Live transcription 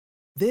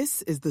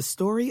This is the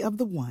story of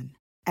the one.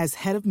 As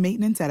head of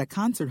maintenance at a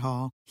concert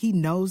hall, he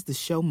knows the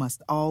show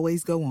must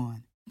always go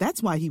on.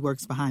 That's why he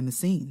works behind the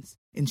scenes,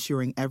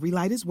 ensuring every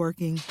light is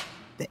working,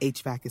 the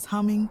HVAC is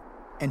humming,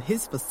 and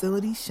his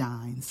facility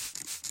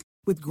shines.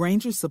 With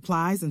Grainger's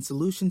supplies and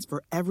solutions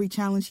for every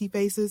challenge he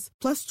faces,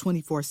 plus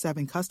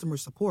 24/7 customer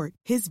support,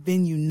 his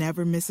venue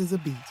never misses a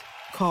beat.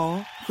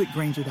 Call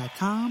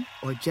quickgrainger.com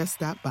or just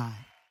stop by.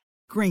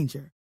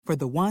 Grainger, for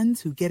the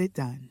ones who get it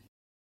done.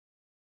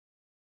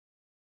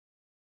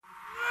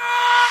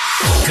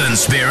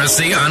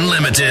 Conspiracy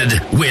Unlimited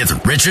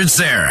with Richard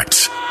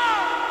Syrett.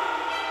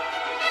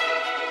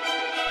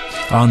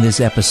 On this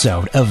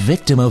episode, a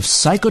victim of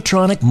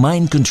psychotronic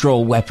mind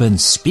control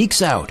weapons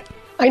speaks out.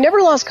 I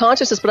never lost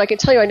consciousness, but I can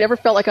tell you I never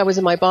felt like I was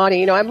in my body.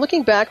 You know, I'm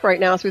looking back right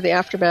now through the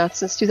aftermath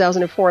since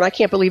 2004, and I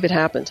can't believe it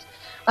happened.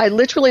 I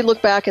literally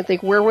look back and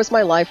think, where was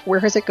my life? Where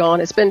has it gone?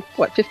 It's been,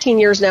 15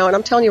 years now, and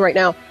I'm telling you right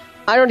now,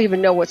 I don't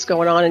even know what's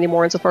going on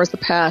anymore insofar as the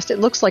past. It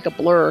looks like a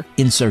blur.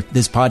 Insert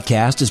this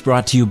podcast is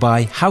brought to you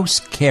by House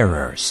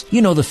Carers.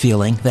 You know the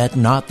feeling, that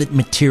knot that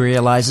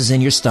materializes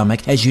in your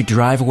stomach as you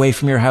drive away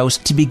from your house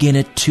to begin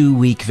a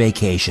 2-week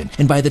vacation.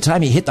 And by the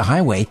time you hit the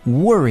highway,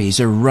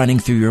 worries are running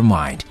through your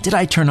mind. Did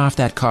I turn off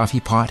that coffee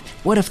pot?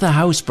 What if the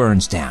house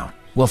burns down?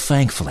 Well,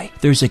 thankfully,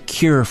 there's a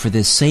cure for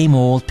this same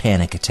old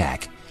panic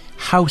attack.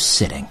 House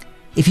sitting.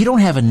 If you don't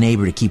have a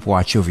neighbor to keep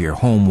watch over your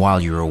home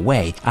while you're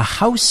away, a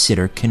house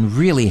sitter can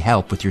really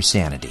help with your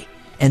sanity.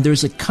 And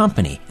there's a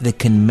company that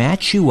can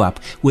match you up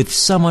with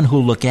someone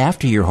who'll look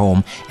after your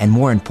home, and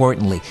more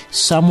importantly,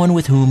 someone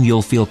with whom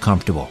you'll feel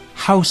comfortable.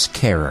 House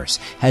Carers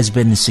has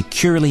been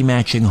securely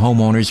matching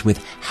homeowners with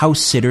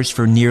house sitters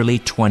for nearly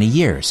 20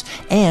 years.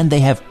 And they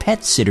have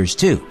pet sitters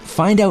too.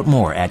 Find out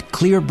more at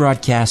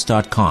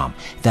clearbroadcast.com.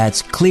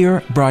 That's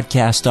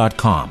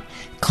clearbroadcast.com.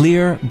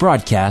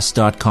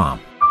 clearbroadcast.com.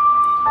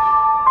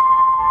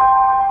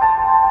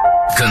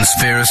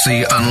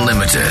 Conspiracy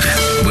Unlimited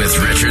with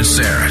Richard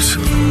Syrett.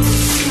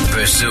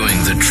 Pursuing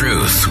the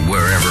truth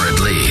wherever it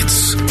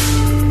leads.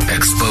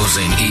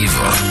 Exposing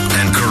evil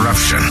and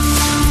corruption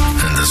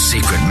and the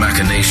secret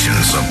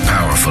machinations of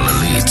powerful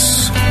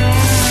elites.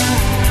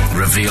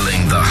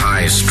 Revealing the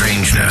high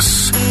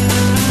strangeness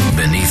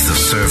beneath the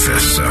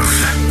surface of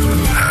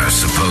our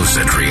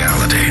supposed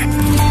reality.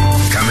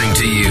 Coming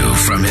to you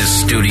from his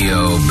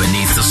studio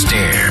beneath the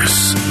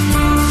stairs.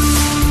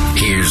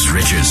 Here's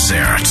Richard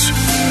Syrett.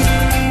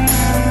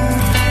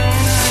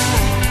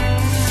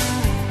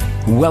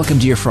 Welcome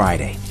to your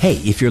Friday. Hey,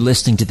 if you're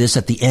listening to this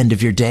at the end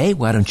of your day,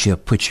 why don't you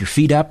put your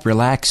feet up,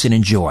 relax, and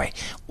enjoy?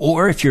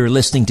 Or if you're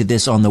listening to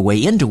this on the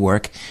way into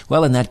work,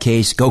 well, in that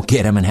case, go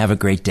get them and have a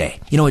great day.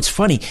 You know, it's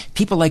funny.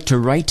 People like to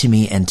write to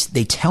me and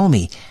they tell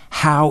me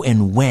how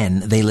and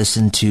when they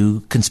listen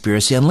to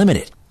Conspiracy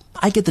Unlimited.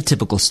 I get the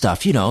typical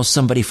stuff, you know,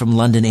 somebody from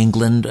London,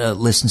 England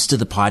listens to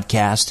the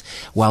podcast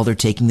while they're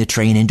taking the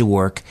train into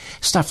work,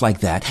 stuff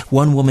like that.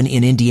 One woman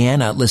in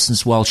Indiana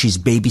listens while she's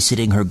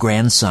babysitting her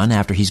grandson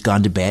after he's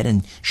gone to bed,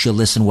 and she'll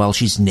listen while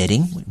she's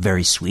knitting.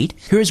 Very sweet.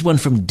 Here's one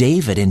from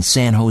David in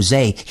San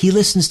Jose. He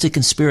listens to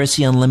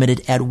Conspiracy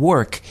Unlimited at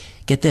work.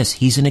 Get this,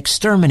 he's an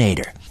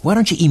exterminator. Why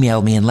don't you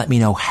email me and let me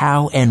know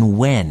how and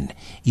when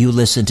you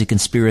listen to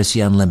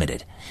Conspiracy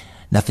Unlimited?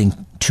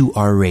 Nothing too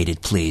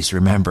R-rated, please.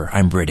 Remember,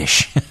 I'm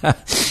British.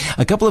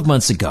 A couple of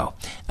months ago,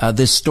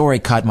 this story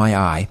caught my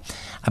eye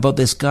about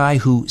this guy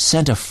who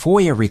sent a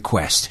FOIA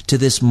request to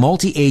this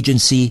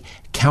multi-agency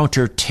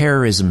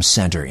counterterrorism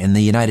center in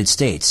the United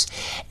States.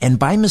 And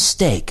by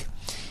mistake,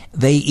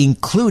 they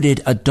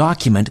included a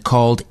document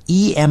called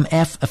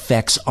EMF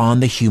Effects on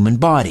the Human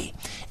Body.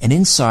 And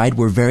inside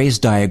were various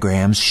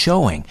diagrams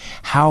showing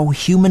how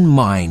human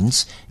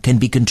minds can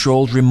be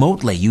controlled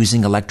remotely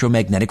using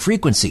electromagnetic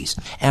frequencies.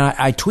 And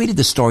I tweeted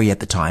the story at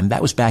the time.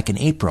 That was back in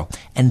April.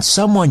 And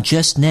someone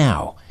just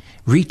now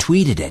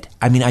retweeted it.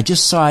 I mean, I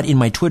just saw it in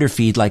my Twitter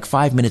feed like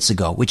 5 minutes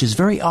ago, which is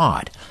very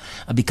odd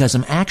because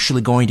I'm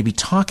actually going to be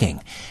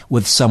talking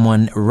with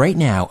someone right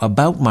now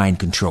about mind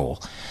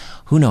control.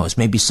 Who knows?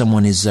 Maybe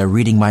someone is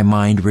reading my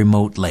mind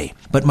remotely.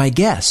 But my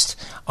guest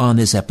on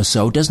this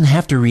episode doesn't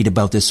have to read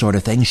about this sort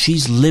of thing.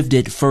 She's lived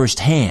it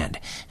firsthand.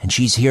 And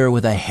she's here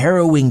with a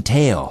harrowing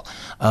tale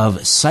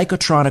of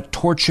psychotronic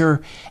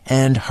torture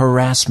and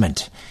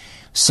harassment.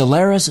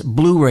 Solaris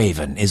Blue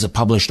Raven is a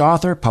published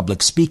author,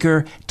 public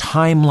speaker,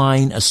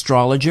 timeline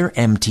astrologer,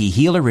 MT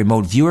healer,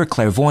 remote viewer,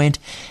 clairvoyant,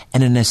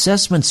 and an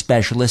assessment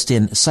specialist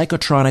in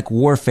psychotronic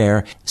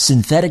warfare,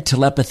 synthetic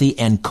telepathy,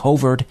 and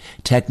covert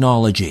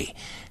technology.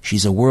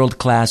 She's a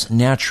world-class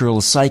natural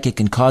psychic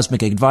and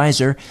cosmic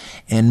advisor,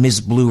 and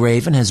Ms. Blue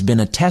Raven has been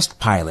a test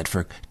pilot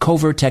for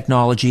covert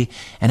technology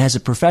and has a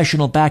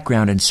professional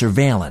background in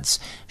surveillance.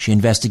 She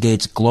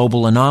investigates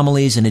global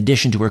anomalies in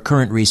addition to her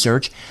current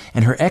research,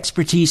 and her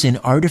expertise in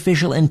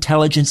artificial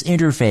intelligence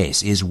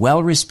interface is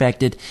well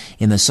respected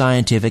in the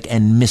scientific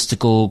and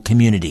mystical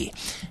community.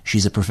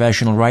 She's a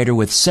professional writer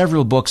with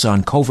several books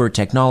on covert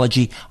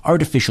technology,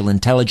 artificial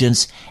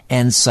intelligence,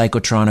 and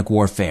psychotronic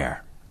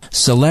warfare.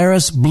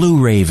 Solaris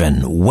Blue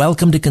Raven,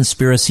 welcome to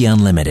Conspiracy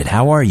Unlimited.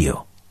 How are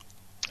you?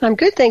 I'm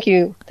good, thank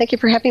you. Thank you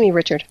for having me,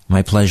 Richard.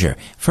 My pleasure.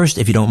 First,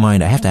 if you don't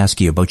mind, I have to ask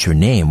you about your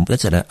name.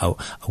 That's a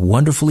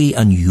wonderfully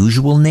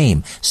unusual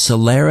name,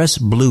 Solaris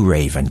Blue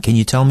Raven. Can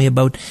you tell me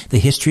about the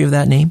history of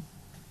that name?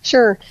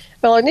 Sure.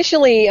 Well,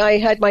 initially I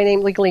had my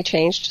name legally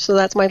changed, so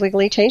that's my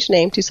legally changed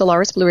name to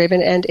Solaris Blue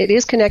Raven, and it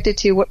is connected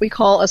to what we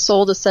call a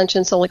soul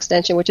descension, soul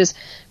extension, which is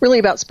really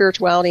about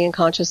spirituality and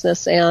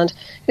consciousness, and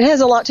it has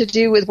a lot to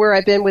do with where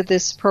I've been with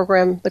this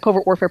program, the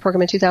Covert Warfare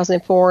program in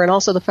 2004, and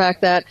also the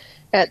fact that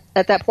at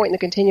that point in the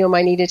continuum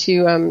I needed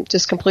to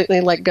just completely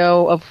let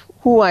go of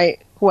who I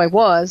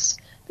was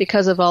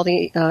because of all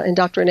the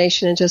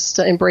indoctrination and just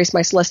embrace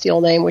my celestial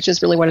name, which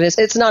is really what it is.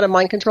 It's not a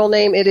mind control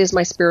name, it is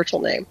my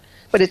spiritual name.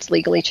 But it's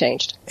legally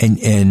changed.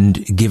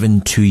 And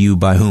given to you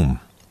by whom?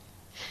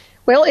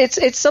 Well,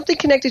 it's something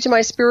connected to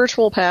my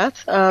spiritual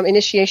path,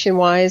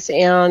 initiation-wise,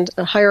 and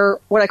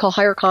what I call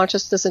higher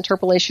consciousness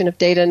interpolation of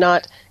data,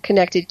 not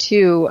connected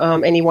to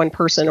any one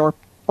person or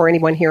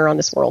anyone here on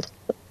this world.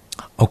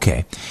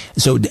 Okay.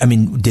 So, I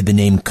mean, did the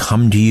name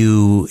come to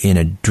you in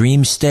a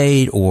dream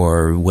state,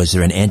 or was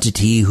there an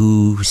entity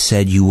who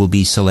said you will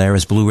be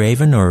Solaris Blue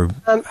Raven, or?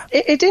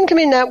 It didn't come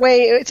in that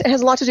way. It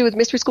has a lot to do with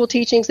mystery school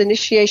teachings,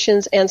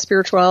 initiations, and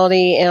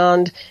spirituality,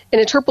 and an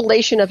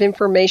interpolation of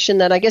information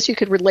that I guess you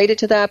could relate it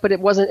to that, but it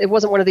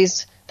wasn't one of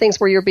these things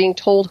where you're being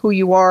told who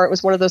you are. It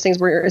was one of those things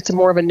where it's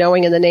more of a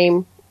knowing, and the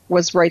name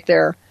was right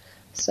there.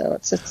 So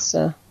it's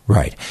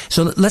Right.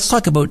 So let's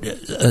talk about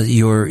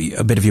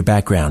a bit of your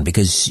background,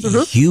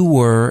 because you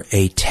were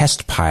a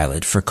test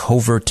pilot for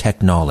Covert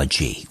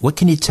Technology. What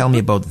can you tell me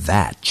about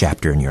that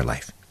chapter in your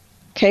life?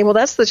 Okay, well,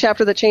 that's the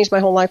chapter that changed my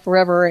whole life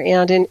forever.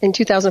 And in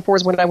 2004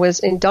 is when I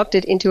was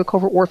inducted into a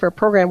covert warfare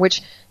program,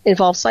 which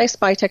involves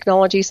sci-spy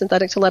technology,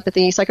 synthetic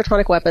telepathy,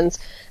 psychotronic weapons,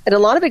 and a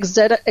lot of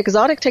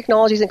exotic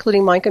technologies,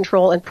 including mind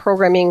control and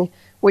programming,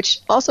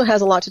 which also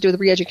has a lot to do with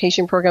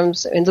re-education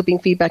programs and looping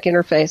feedback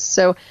interface.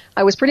 So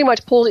I was pretty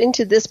much pulled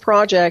into this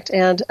project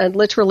and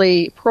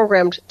literally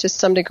programmed to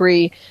some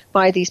degree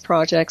by these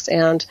projects.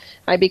 And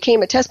I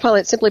became a test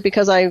pilot simply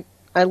because I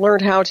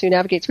learned how to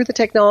navigate through the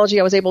technology.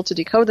 I was able to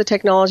decode the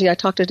technology. I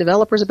talked to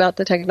developers about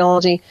the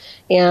technology,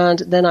 and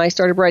then I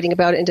started writing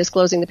about it and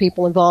disclosing the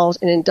people involved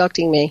in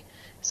inducting me.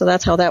 So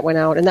that's how that went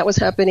out. And that was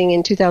happening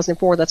in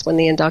 2004. That's when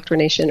the induction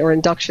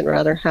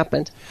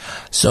happened.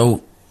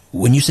 So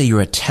when you say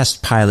you're a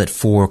test pilot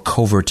for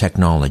Covert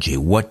Technology,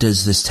 what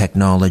does this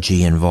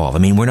technology involve? I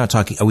mean,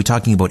 are we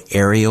talking about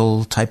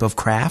aerial type of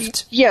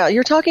craft? Yeah,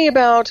 you're talking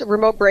about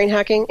remote brain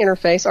hacking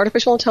interface,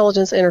 artificial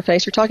intelligence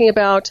interface. You're talking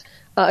about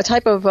a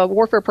type of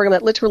warfare program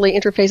that literally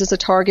interfaces a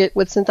target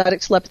with synthetic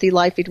telepathy,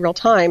 live feed, real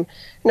time.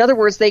 In other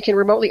words, they can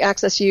remotely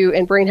access you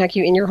and brain hack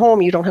you in your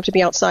home. You don't have to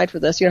be outside for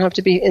this. You don't have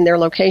to be in their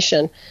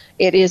location.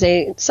 It is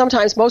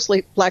sometimes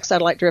mostly black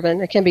satellite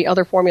driven. It can be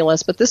other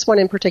formulas, but this one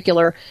in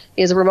particular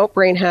is a remote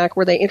brain hack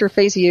where they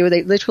interface you.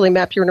 They literally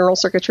map your neural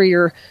circuitry,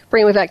 your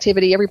brainwave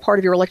activity, every part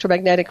of your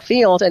electromagnetic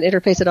field, and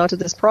interface it onto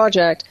this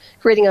project,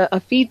 creating a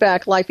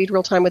feedback live feed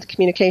real time with a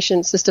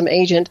communication system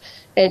agent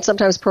and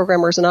sometimes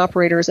programmers and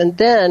operators. And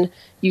then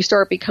you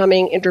start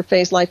becoming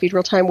interface live feed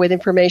real time with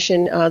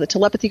information. The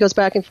telepathy goes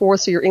back and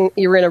forth, so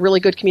you're in a really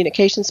good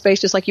communication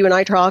space, just like you and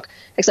I talk,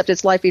 except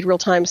it's live feed real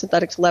time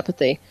synthetic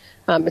telepathy.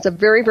 It's a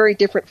very, very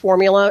different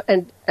formula,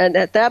 and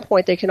at that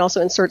point they can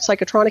also insert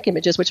psychotronic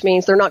images, which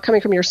means they're not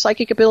coming from your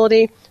psychic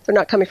ability, they're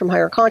not coming from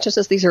higher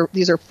consciousness. These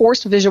are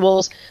forced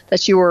visuals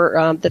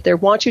that they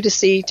want you to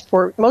see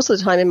for most of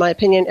the time, in my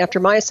opinion,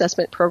 after my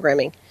assessment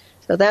programming.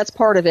 So that's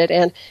part of it.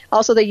 And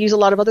also they use a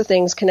lot of other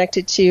things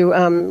connected to,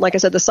 like I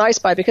said, the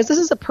Sci-Spy, because this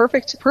is a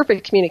perfect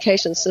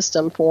communication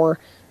system for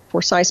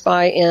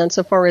Sci-Spy, and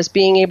so far as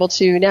being able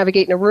to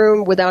navigate in a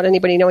room without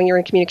anybody knowing you're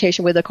in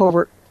communication with a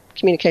covert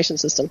communication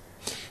system.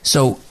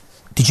 So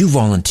did you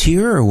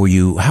volunteer, or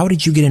how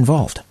did you get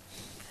involved?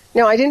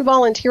 No, I didn't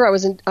volunteer. I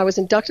was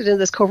inducted into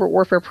this covert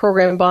warfare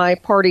program by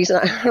parties, and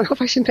I don't know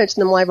if I should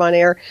mention them live on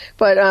air,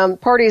 but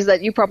parties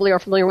that you probably are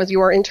familiar with.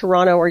 You are in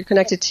Toronto, or you're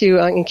connected to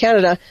in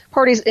Canada.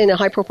 Parties in a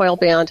high-profile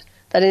band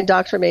that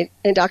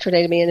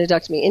indoctrinated me and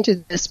inducted me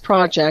into this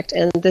project,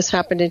 and this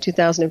happened in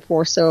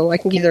 2004. So I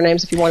can give you their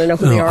names if you want to know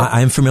who they are.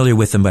 I'm familiar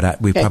with them, but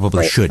we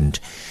probably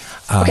shouldn't.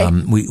 Okay.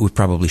 We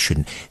probably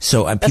shouldn't.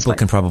 So people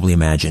can probably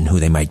imagine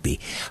who they might be.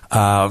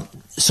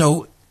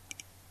 So.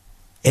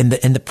 And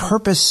the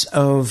purpose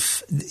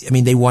of, I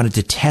mean, they wanted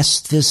to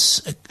test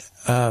this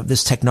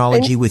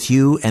technology with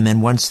you, and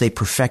then once they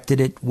perfected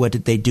it, what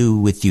did they do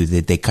with you?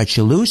 Did they cut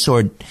you loose,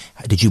 or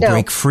did you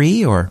break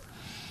free, or?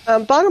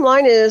 Bottom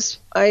line is,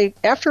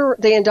 after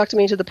they inducted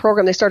me into the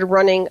program, they started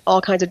running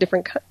all kinds of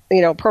different,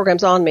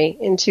 programs on me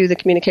into the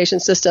communication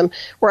system,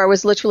 where I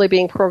was literally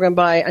being programmed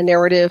by a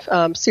narrative,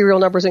 serial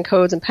numbers and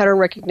codes and pattern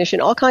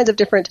recognition. All kinds of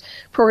different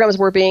programs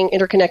were being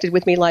interconnected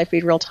with me live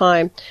feed real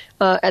time.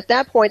 At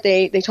that point,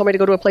 they told me to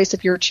go to a place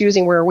of your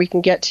choosing where we can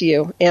get to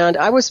you. And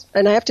I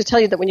have to tell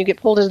you that when you get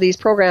pulled into these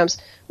programs,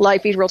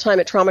 live feed real time,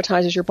 it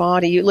traumatizes your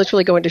body. You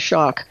literally go into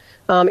shock.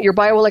 Your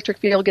bioelectric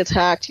field gets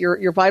hacked.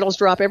 Your vitals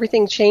drop.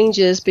 Everything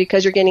changes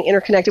because you're getting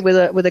interconnected with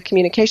a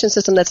communication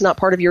system that's not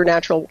part of your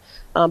natural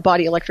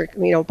body electric,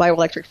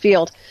 bioelectric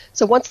field.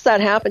 So once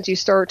that happens, you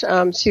start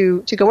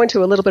to go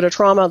into a little bit of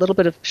trauma, a little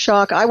bit of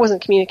shock. I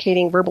wasn't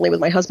communicating verbally with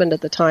my husband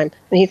at the time,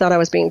 and he thought I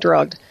was being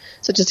drugged.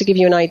 So just to give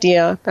you an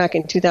idea, back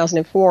in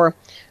 2004,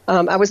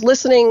 I was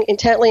listening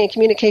intently in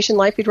communication,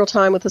 live feed real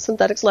time with the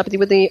synthetic telepathy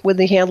with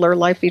the handler,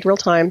 live feed real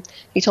time.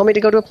 He told me to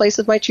go to a place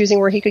of my choosing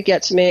where he could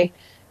get to me,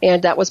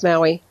 and that was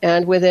Maui.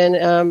 And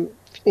within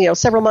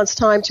several months'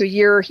 time to a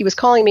year, he was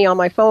calling me on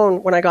my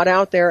phone when I got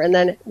out there, and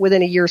then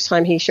within a year's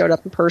time, he showed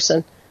up in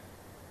person.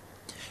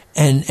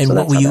 And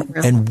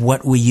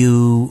what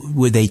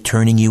were they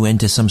turning you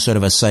into some sort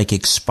of a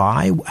psychic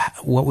spy?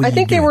 What were you I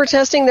think doing? They were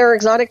testing their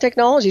exotic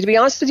technology. To be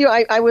honest with you,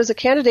 I was a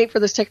candidate for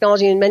this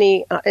technology in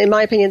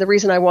my opinion, the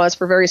reason I was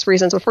for various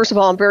reasons. Well, first of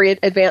all, I'm very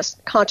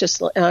advanced conscious,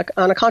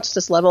 on a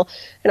consciousness level,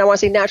 and I want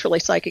to say naturally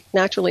psychic,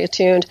 naturally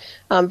attuned,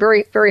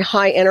 very, very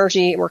high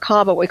energy,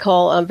 Merkaba, what we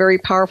call very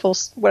powerful,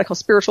 what I call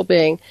spiritual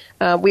being.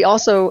 We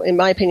also, in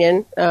my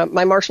opinion,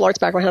 my martial arts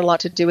background had a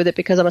lot to do with it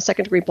because I'm a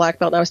second-degree black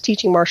belt and I was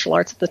teaching martial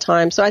arts at the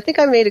time. So I think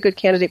I made a good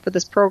candidate for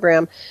this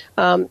program,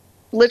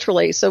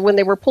 literally. So when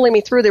they were pulling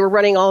me through, they were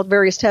running all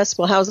various tests.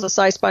 Well, how does the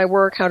Psi-Spy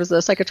work? How does the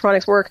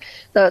psychotronics work?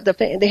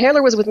 The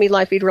handler was with me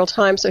live feed real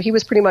time, so he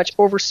was pretty much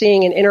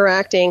overseeing and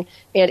interacting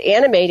and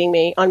animating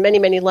me on many,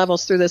 many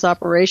levels through this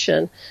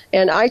operation.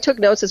 And I took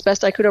notes as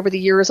best I could over the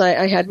years.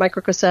 I had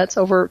microcassettes,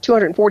 over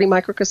 240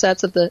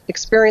 microcassettes of the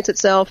experience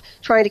itself,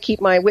 trying to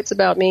keep my wits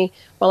about me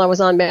while I was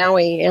on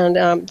Maui.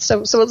 And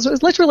so it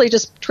was literally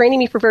just training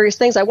me for various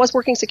things. I was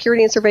working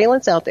security and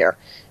surveillance out there,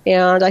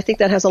 and I think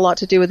that has a lot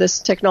to do with this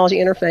technology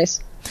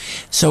interface.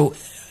 So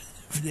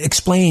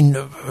explain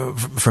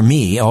for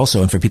me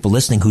also, and for people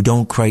listening who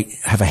don't quite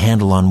have a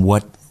handle on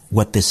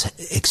what this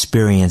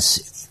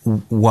experience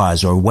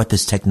was or what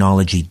this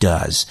technology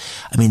does.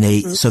 I mean,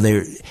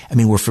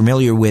 we're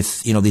familiar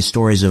with, these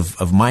stories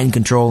of mind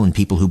control and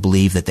people who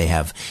believe that they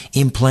have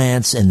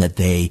implants and that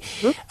they,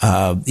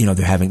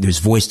 there's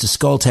voice to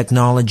skull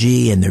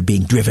technology and they're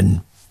being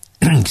driven,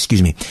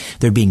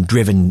 they're being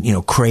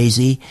driven,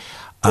 crazy,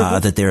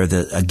 that they're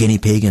a guinea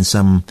pig in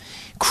some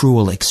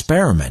cruel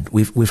experiment.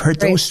 We've heard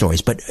those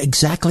stories, but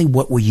exactly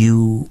what were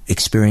you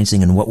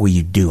experiencing and what were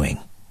you doing?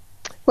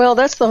 Well,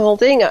 that's the whole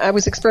thing. I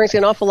was experiencing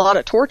an awful lot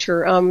of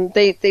torture.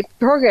 They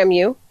program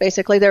you,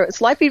 basically.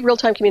 It's live feed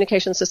real-time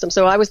communication system.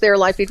 So I was there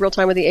live feed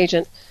real-time with the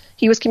agent.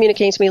 He was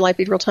communicating to me live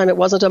feed real time. It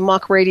wasn't a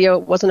mock radio.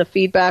 It wasn't a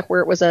feedback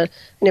where it was an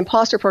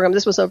imposter program.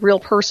 This was a real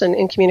person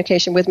in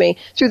communication with me.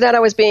 Through that,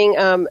 I was being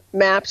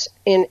mapped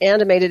and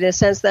animated in a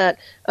sense that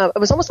it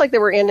was almost like they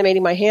were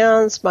animating my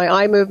hands, my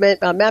eye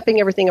movement, mapping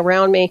everything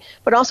around me,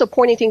 but also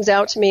pointing things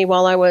out to me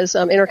while I was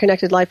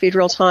interconnected live feed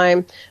real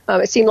time.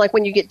 It seemed like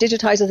when you get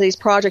digitized into these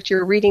projects,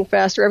 you're reading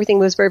faster. Everything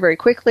moves very, very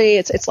quickly.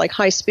 It's like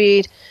high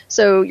speed.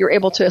 So you're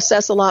able to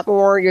assess a lot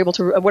more. You're able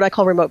to what I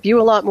call remote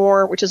view a lot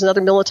more, which is another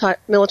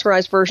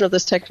militarized version of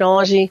this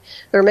technology.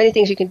 There are many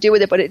things you can do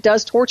with it, but it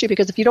does torture you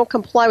because if you don't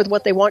comply with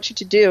what they want you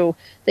to do,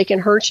 they can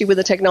hurt you with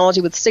the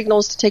technology, with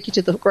signals to take you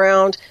to the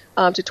ground,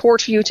 to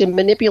torture you, to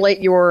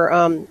manipulate your,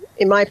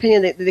 in my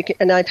opinion,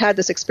 and I've had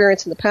this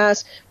experience in the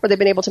past where they've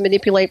been able to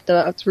manipulate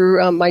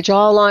through my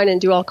jawline and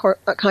do all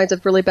kinds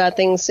of really bad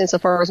things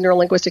insofar as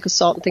neurolinguistic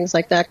assault and things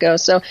like that go.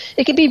 So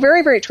it can be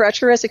very, very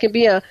treacherous. It can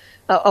be a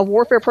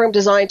warfare program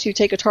designed to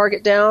take a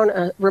target down,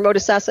 a remote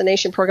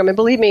assassination program. And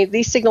believe me,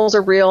 these signals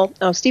are real.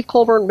 Steve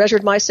Colburn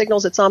measured my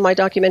signals. It's on my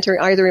documentary,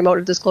 Either Remote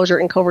or Disclosure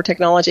in Covert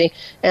Technology.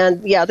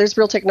 And yeah, there's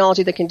real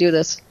technology that can do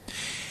this.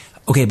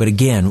 Okay, but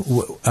again,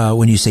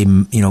 when you say,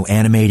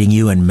 animating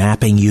you and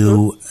mapping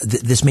you,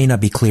 this may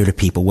not be clear to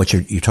people what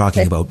you're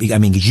talking about. I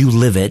mean, because you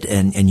live it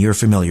and you're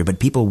familiar, but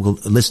people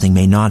listening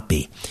may not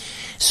be.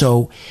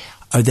 So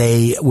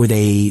were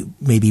they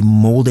maybe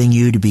molding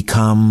you to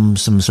become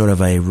some sort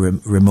of a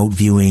remote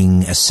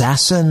viewing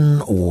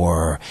assassin,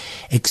 or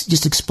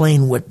just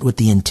explain what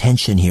the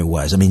intention here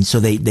was? I mean, so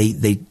they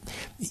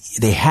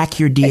hack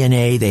your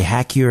DNA, they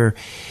hack your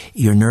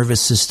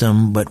nervous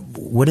system, but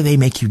what do they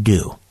make you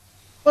do?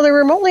 Well, they're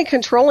remotely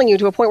controlling you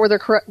to a point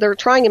where they're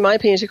trying, in my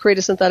opinion, to create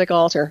a synthetic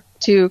alter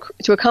to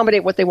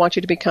accommodate what they want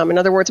you to become. In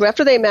other words,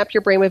 after they map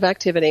your brainwave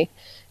activity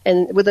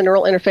and with a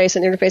neural interface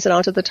and interface it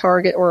onto the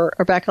target or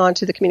back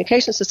onto the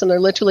communication system, they're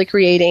literally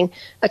creating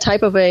a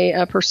type of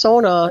a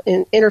persona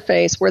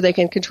interface where they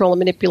can control and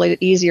manipulate it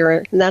easier.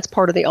 And that's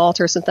part of the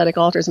synthetic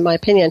alters, in my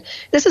opinion.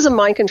 This is a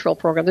mind control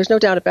program. There's no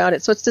doubt about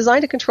it. So it's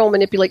designed to control and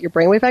manipulate your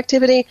brainwave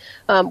activity,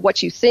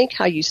 what you think,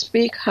 how you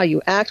speak, how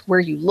you act,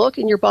 where you look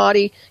in your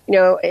body.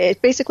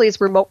 It basically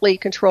is remotely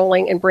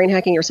controlling and brain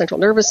hacking your central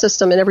nervous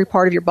system and every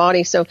part of your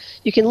body. So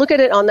you can look at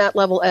it on that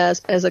level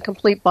as a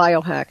complete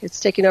biohack.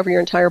 It's taking over your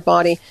entire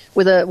body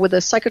with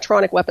a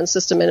psychotronic weapon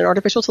system and an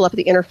artificial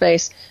telepathy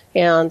interface,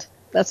 and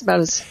that's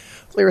about as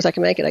clear as I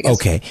can make it, I guess.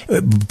 Okay,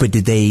 but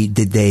did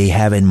they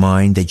have in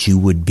mind that you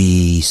would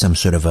be some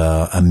sort of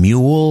a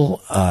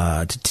mule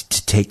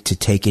to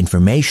take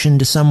information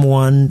to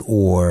someone,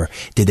 or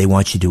did they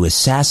want you to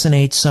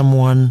assassinate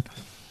someone?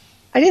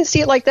 I didn't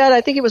see it like that. I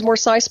think it was more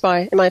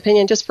sci-fi, in my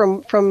opinion, just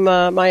from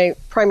my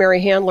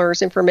primary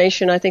handler's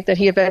information. I think that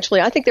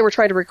I think they were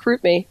trying to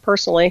recruit me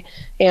personally,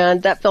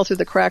 and that fell through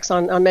the cracks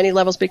on many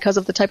levels because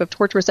of the type of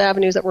torturous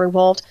avenues that were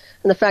involved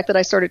and the fact that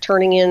I started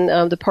turning in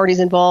the parties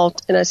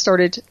involved, and I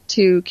started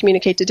to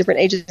communicate to different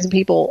agencies and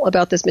people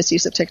about this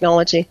misuse of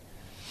technology.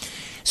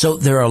 So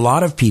there are a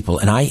lot of people,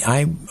 and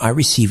I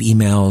receive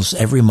emails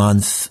every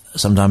month,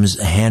 sometimes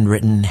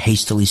handwritten,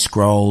 hastily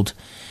scrolled,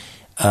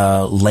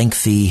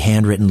 lengthy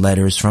handwritten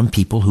letters from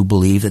people who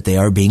believe that they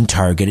are being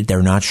targeted.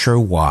 They're not sure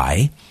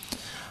why.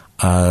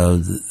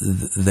 Some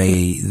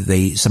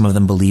of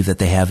them believe that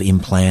they have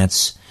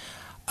implants.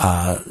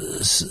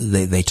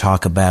 They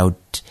talk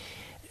about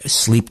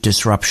sleep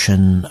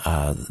disruption,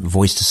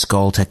 voice to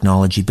skull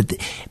technology. But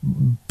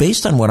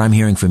based on what I'm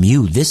hearing from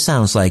you, this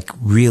sounds like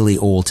really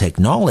old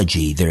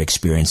technology they're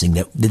experiencing,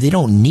 that they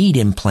don't need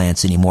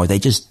implants anymore. They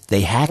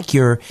hack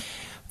you.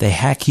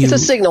 It's a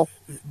signal.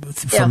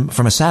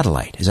 From a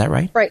satellite, is that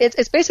right? Right.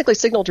 It's basically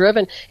signal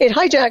driven. It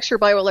hijacks your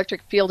bioelectric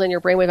field and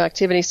your brainwave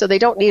activity, so they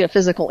don't need a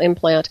physical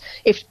implant.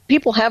 If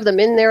people have them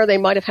in there, they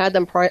might have had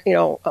them,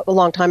 a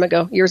long time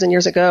ago, years and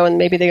years ago, and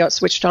maybe they got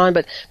switched on.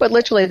 But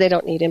literally, they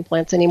don't need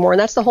implants anymore, and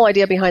that's the whole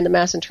idea behind the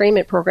mass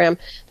entrainment program.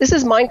 This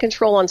is mind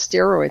control on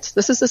steroids.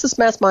 This is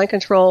mass mind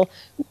control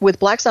with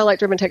black satellite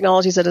driven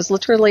technologies that is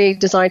literally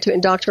designed to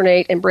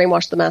indoctrinate and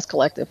brainwash the mass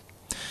collective.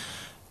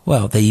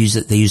 Well, they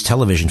use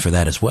television for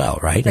that as well,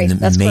 right? Right,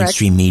 And the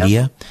mainstream correct.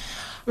 media.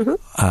 Yep.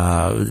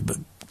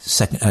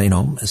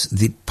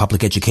 The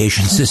public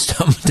education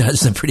system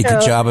does a pretty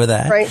good job of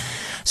that. Right.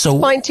 So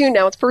it's fine-tuned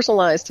now. It's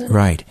personalized.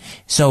 Right.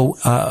 So,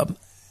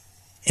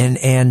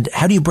 and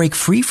how do you break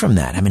free from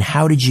that? I mean,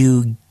 how did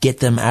you get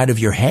them out of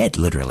your head,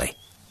 literally?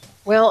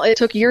 Well, it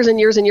took years and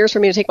years and years for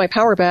me to take my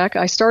power back.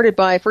 I started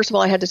by, first of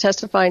all, I had to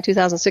testify in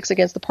 2006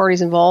 against the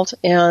parties involved,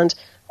 and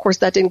of course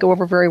that didn't go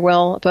over very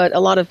well, but a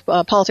lot of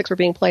politics were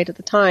being played at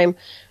the time.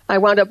 I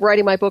wound up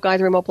writing my book,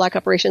 Either Remote Black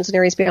Operations in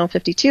Areas Beyond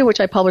 52, which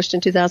I published in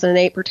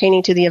 2008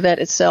 pertaining to the event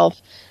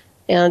itself.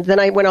 And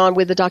then I went on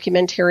with the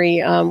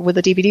documentary, with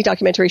the DVD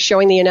documentary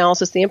showing the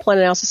analysis, the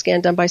implant analysis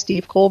scan done by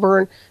Steve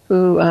Colburn,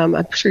 who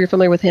I'm sure you're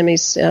familiar with him.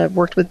 He's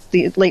worked with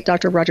the late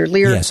Dr. Roger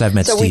Lear. Yes, I've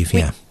met Steve,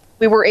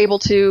 we were able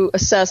to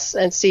assess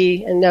and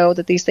see and know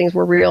that these things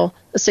were real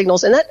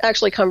signals. And that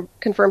actually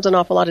confirms an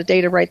awful lot of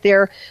data right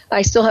there.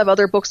 I still have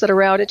other books that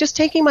are out. And just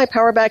taking my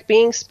power back,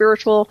 being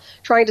spiritual,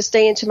 trying to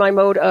stay into my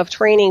mode of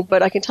training.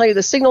 But I can tell you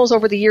the signals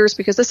over the years,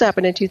 because this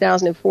happened in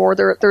 2004,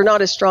 they're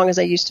not as strong as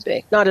they used to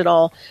be. Not at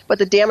all. But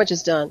the damage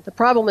is done. The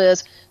problem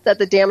is that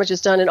the damage is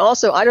done. And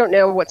also, I don't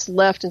know what's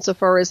left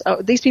insofar as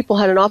these people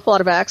had an awful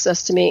lot of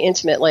access to me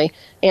intimately.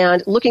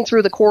 And looking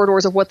through the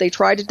corridors of what they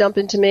tried to dump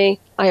into me,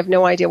 I have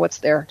no idea what's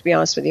there, to be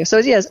honest with you. So,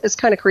 yes, it's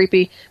kind of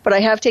creepy. But I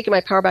have taken my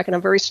power back, and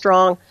I'm very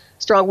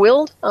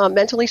strong-willed,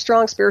 mentally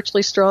strong,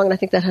 spiritually strong, and I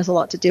think that has a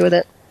lot to do with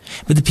it.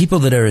 But the people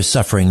that are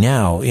suffering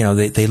now,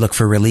 they look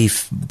for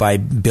relief by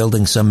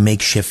building some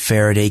makeshift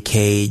Faraday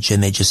cage,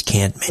 and they just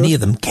can't, many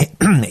of them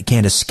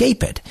can't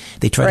escape it.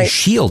 They try to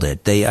shield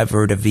it. I've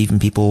heard of even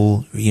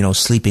people,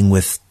 sleeping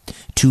with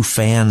 2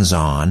 fans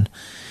on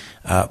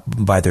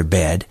by their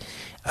bed,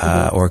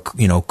 or,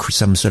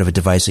 some sort of a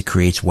device that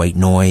creates white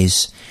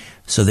noise.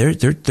 So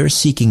they're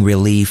seeking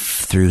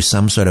relief through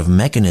some sort of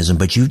mechanism,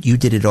 but you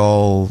did it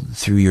all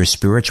through your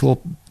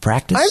spiritual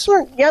practice? I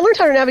learned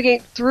how to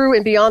navigate through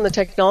and beyond the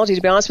technology,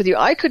 to be honest with you.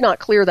 I could not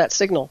clear that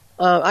signal.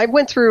 I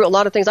went through a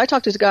lot of things. I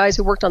talked to guys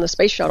who worked on the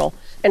space shuttle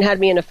and had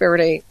me in a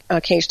Faraday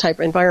cage type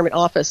environment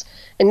office,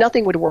 and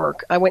nothing would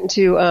work. I went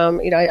into,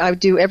 I would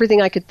do everything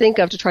I could think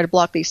of to try to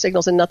block these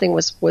signals, and nothing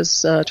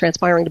was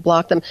transpiring to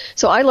block them.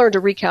 So I learned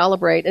to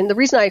recalibrate, and the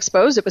reason I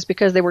exposed it was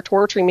because they were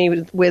torturing me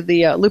with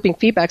the looping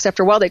feedbacks.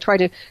 After a while, they tried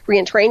to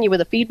re-entrain you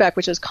with a feedback,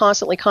 which was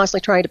constantly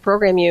trying to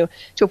program you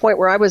to a point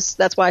where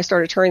that's why I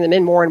started turning them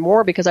in more and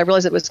more, because I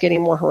realized it was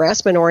getting more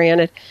harassment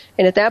oriented.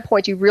 And at that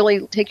point, you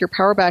really take your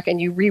power back and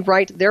you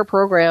rewrite their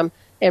program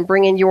and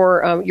bring in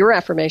your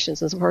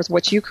affirmations as far as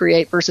what you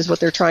create versus what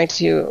they're trying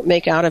to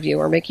make out of you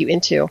or make you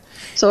into.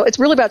 So it's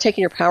really about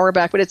taking your power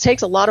back, but it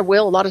takes a lot of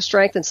will, a lot of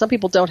strength, and some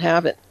people don't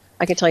have it.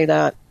 I can tell you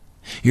that.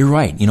 You're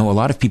right. A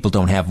lot of people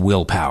don't have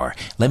willpower.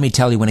 Let me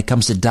tell you, when it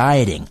comes to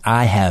dieting,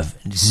 I have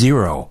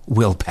 0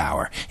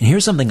 willpower. And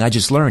here's something I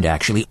just learned,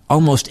 actually.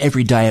 Almost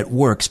every diet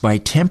works by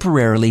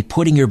temporarily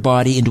putting your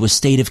body into a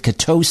state of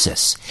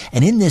ketosis.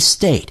 And in this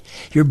state,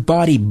 your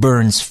body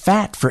burns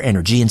fat for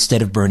energy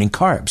instead of burning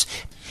carbs.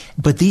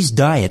 But these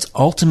diets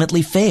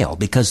ultimately fail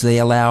because they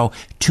allow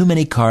too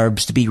many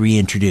carbs to be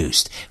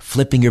reintroduced,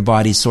 flipping your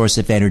body's source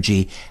of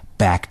energy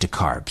back to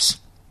carbs.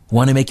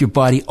 Want to make your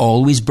body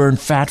always burn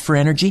fat for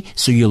energy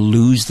so you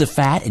lose the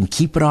fat and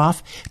keep it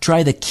off?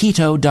 Try the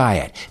keto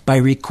diet by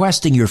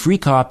requesting your free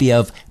copy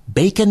of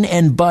Bacon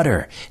and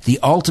Butter, the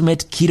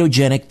ultimate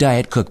ketogenic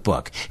diet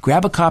cookbook.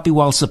 Grab a copy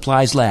while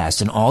supplies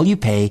last, and all you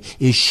pay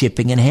is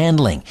shipping and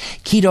handling.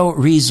 Keto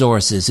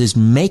Resources is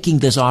making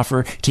this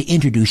offer to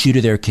introduce you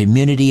to their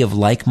community of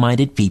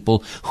like-minded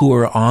people who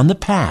are on the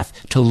path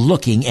to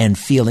looking and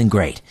feeling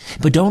great.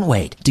 But don't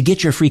wait. To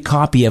get your free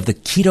copy of the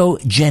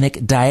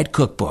Ketogenic Diet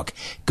Cookbook,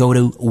 go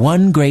to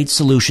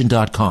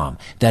onegreatsolution.com.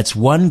 That's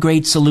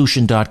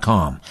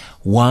onegreatsolution.com.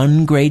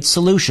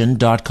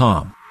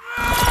 onegreatsolution.com.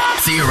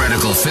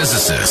 Theoretical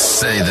physicists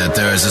say that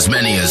there's as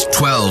many as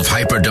 12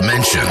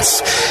 hyperdimensions.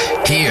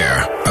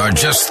 Here are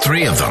just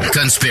 3 of them.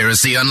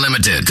 Conspiracy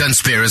Unlimited,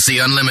 Conspiracy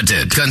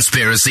Unlimited,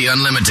 Conspiracy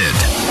Unlimited.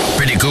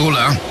 Pretty cool,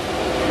 huh?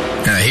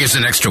 Here's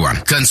an extra one.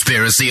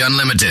 Conspiracy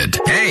Unlimited.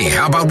 Hey,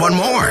 how about one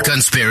more?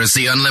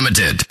 Conspiracy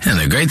Unlimited. And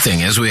the great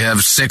thing is we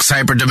have 6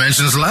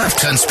 hyperdimensions left.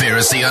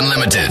 Conspiracy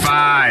Unlimited.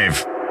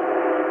 5.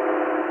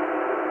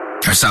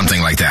 Or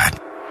something like that.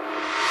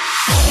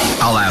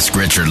 I'll ask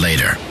Richard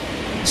later.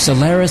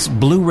 Solaris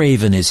Blue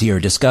Raven is here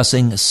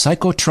discussing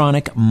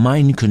psychotronic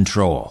mind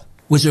control.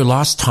 Was there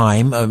lost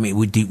time? I mean,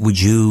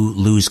 would you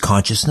lose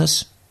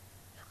consciousness?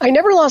 I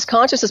never lost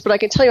consciousness, but I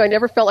can tell you I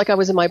never felt like I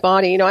was in my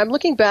body. You know, I'm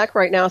looking back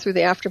right now through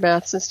the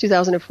aftermath since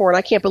 2004, and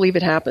I can't believe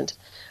it happened.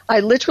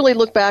 I literally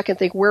look back and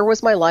think, where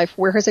was my life?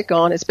 Where has it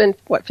gone? It's been,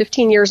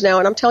 15 years now,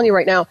 and I'm telling you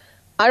right now,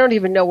 I don't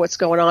even know what's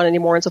going on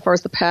anymore insofar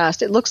as the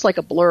past. It looks like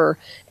a blur.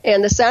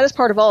 And the saddest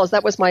part of all is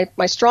that was my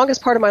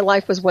strongest part of my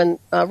life was when,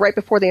 right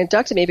before they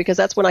inducted me, because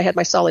that's when I had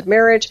my solid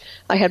marriage,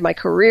 I had my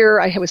career,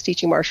 I was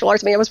teaching martial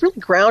arts. I mean, I was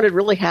really grounded,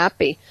 really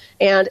happy.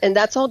 And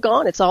that's all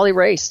gone. It's all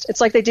erased. It's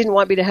like they didn't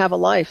want me to have a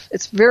life.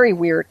 It's very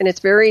weird, and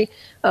it's very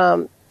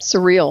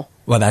surreal.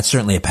 Well, that's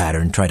certainly a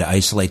pattern. Try to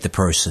isolate the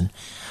person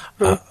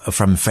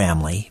from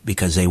family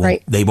because they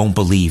won't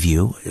believe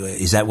you.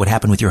 Is that what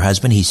happened with your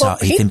husband?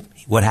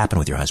 What happened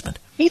with your husband?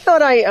 He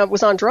thought I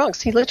was on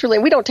drugs. We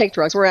don't take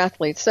drugs. We're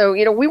athletes. So,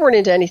 we weren't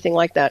into anything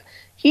like that.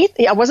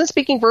 I wasn't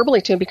speaking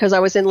verbally to him because I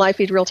was in live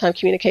feed real-time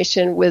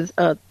communication with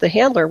the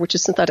handler, which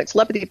is synthetic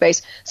telepathy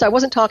based. So I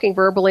wasn't talking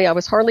verbally. I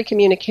was hardly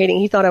communicating.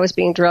 He thought I was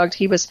being drugged.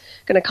 He was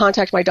going to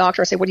contact my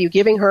doctor and say, what are you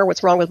giving her?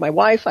 What's wrong with my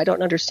wife? I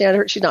don't understand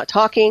her. She's not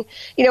talking.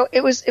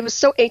 It was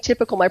so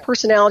atypical. My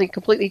personality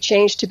completely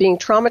changed to being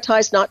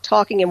traumatized, not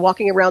talking and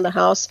walking around the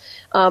house.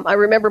 I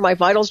remember my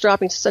vitals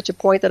dropping to such a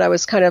point that I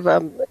was kind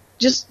of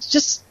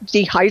just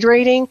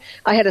dehydrating.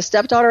 I had a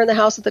stepdaughter in the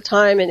house at the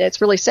time, and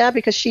it's really sad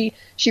because she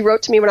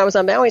wrote to me when I was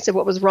on Maui and said,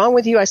 what was wrong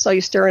with you? I saw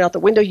you staring out the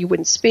window. You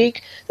wouldn't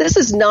speak. This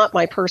is not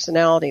my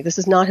personality. This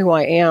is not who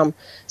I am.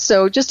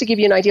 So just to give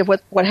you an idea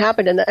of what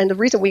happened, and the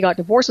reason we got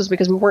divorced was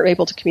because we weren't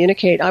able to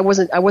communicate. I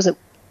wasn't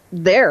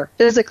there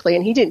physically,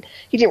 and he didn't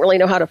really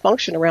know how to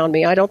function around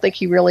me. I don't think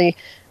he really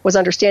was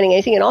understanding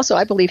anything, and also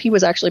I believe he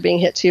was actually being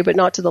hit too, but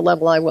not to the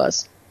level I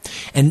was.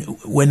 And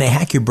when they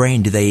hack your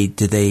brain, do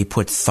they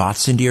put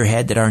thoughts into your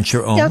head that aren't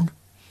your own? Yeah.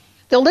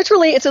 They'll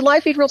literally, it's a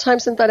live feed real-time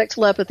synthetic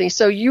telepathy.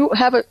 So you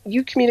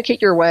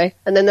communicate your way,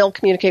 and then they'll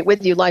communicate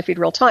with you live feed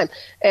real-time.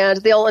 And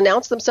they'll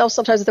announce themselves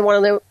sometimes if they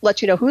want to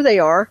let you know who they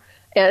are.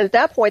 And at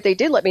that point, they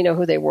did let me know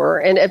who they were.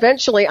 And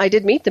eventually, I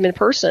did meet them in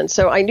person.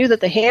 So I knew that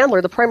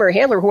the primary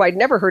handler, who I'd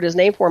never heard his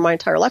name for in my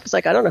entire life, was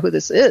like, I don't know who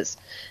this is.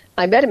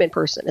 I met him in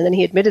person, and then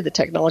he admitted the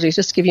technology,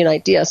 just to give you an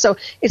idea. So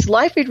it's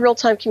live feed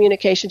real-time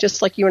communication,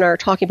 just like you and I are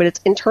talking, but it's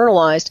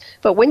internalized.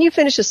 But when you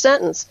finish a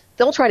sentence,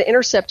 they'll try to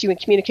intercept you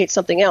and communicate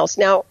something else.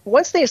 Now,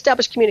 once they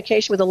establish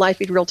communication with a live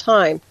feed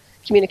real-time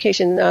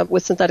communication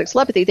with synthetic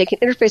telepathy, they can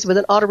interface with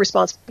an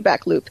auto-response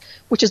feedback loop,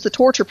 which is the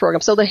torture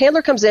program. So the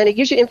handler comes in, he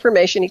gives you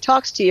information, he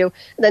talks to you,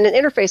 and then an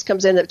interface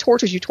comes in that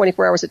tortures you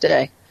 24 hours a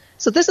day.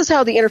 So this is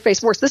how the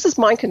interface works. This is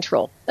mind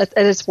control at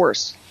its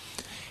worst.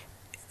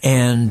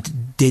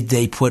 And did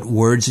they put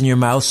words in your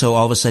mouth so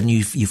all of a sudden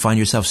you find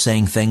yourself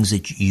saying things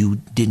that you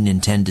didn't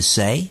intend to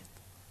say?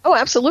 Oh,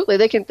 absolutely.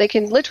 They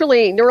can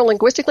literally,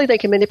 neurolinguistically, they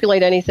can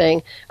manipulate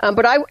anything.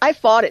 But I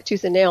fought it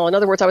tooth and nail. In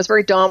other words, I was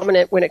very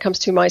dominant when it comes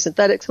to my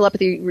synthetic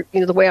telepathy,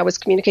 the way I was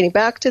communicating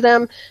back to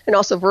them and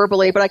also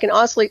verbally. But I can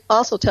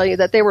also tell you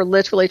that they were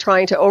literally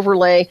trying to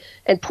overlay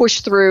and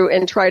push through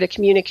and try to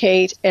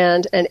communicate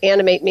and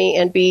animate me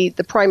and be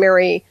the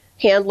primary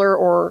handler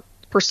or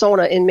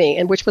persona in me,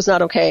 and which was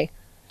not okay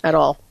at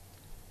all.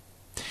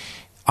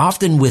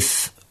 Often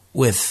with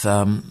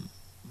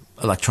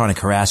electronic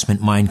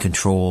harassment, mind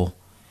control,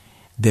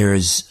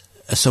 there's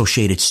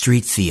associated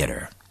street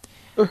theater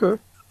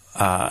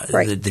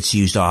that's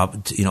used,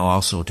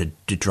 also to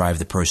drive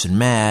the person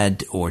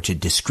mad or to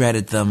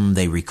discredit them.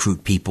 They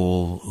recruit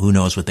people. Who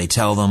knows what they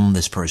tell them?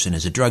 This person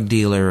is a drug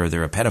dealer or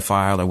they're a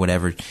pedophile or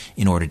whatever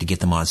in order to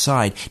get them on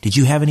side. Did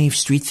you have any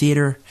street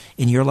theater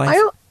in your life?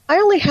 I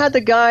only had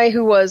the guy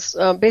who was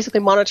basically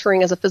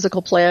monitoring as a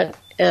physical plant,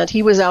 and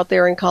he was out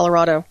there in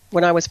Colorado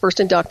when I was first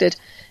inducted.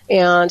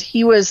 And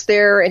he was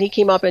there, and he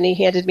came up and he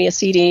handed me a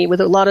CD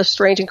with a lot of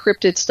strange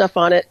encrypted stuff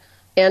on it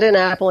and an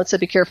apple and said,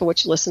 be careful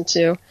what you listen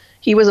to.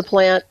 He was a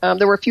plant.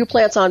 There were a few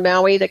plants on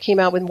Maui that came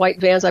out with white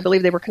vans. I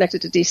believe they were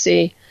connected to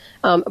DC.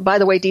 By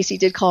the way, DC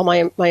did call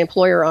my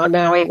employer on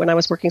Maui when I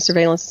was working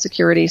surveillance and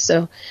security.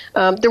 So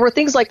there were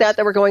things like that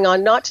were going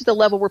on, not to the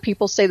level where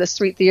people say the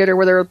street theater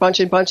where there were a bunch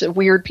of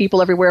weird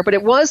people everywhere, but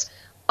it was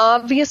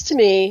obvious to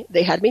me.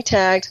 They had me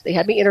tagged. They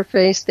had me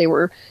interfaced. They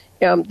were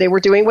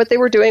doing what they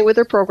were doing with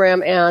their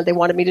program, and they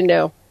wanted me to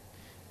know.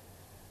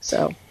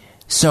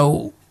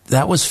 So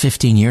that was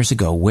 15 years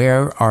ago.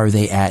 Where are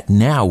they at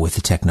now with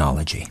the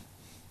technology?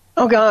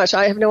 Oh, gosh,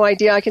 I have no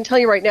idea. I can tell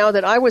you right now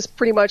that I was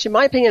pretty much, in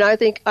my opinion, I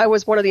think I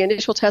was one of the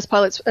initial test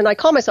pilots, and I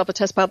call myself a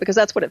test pilot because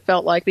that's what it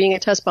felt like. Being a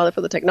test pilot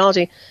for the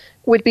technology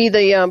would be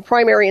the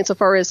primary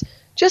insofar as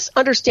just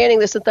understanding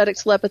the synthetic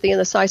telepathy and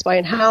the SciSpy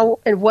and how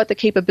and what the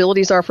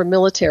capabilities are for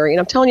military. And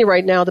I'm telling you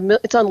right now,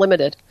 it's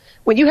unlimited.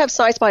 When you have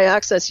SciSpy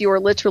access, you are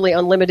literally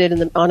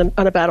unlimited on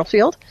a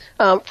battlefield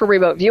for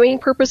remote viewing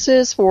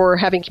purposes, for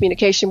having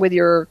communication with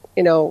your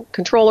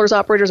controllers,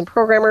 operators, and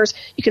programmers.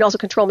 You can also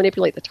control,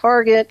 manipulate the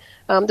target.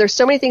 There's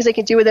so many things they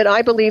can do with it.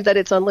 I believe that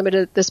it's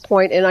unlimited at this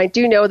point, and I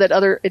do know that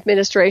other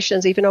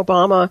administrations, even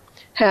Obama,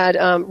 had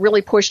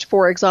really pushed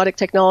for exotic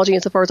technology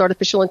insofar as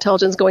artificial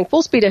intelligence, going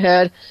full speed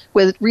ahead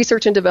with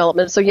research and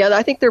development. So yeah,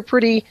 I think they're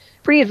pretty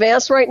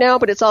advanced right now,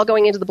 but it's all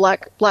going into the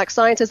black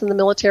sciences and the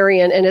military,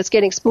 and it's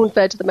getting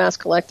spoon-fed to the mass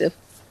collective.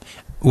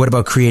 What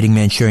about creating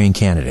Manchurian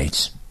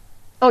candidates?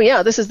 Oh,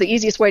 yeah, this is the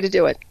easiest way to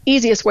do it.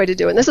 Easiest way to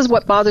do it. And this is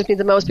what bothers me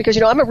the most because,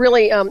 I'm a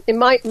really, in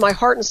my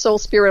heart and soul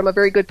spirit, I'm a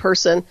very good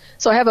person.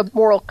 So I have a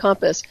moral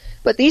compass.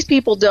 But these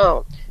people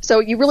don't. So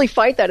you really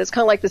fight that. It's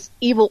kind of like this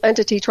evil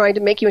entity trying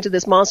to make you into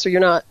this monster you're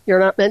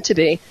not meant to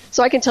be.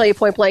 So I can tell you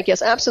point blank,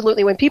 yes,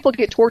 absolutely. When people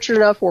get tortured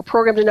enough or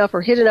programmed enough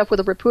or hit enough with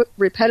a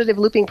repetitive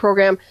looping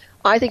program,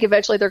 I think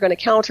eventually they're going to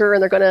counter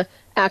and they're going to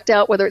act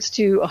out, whether it's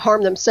to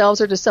harm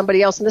themselves or to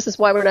somebody else. And this is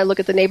why when I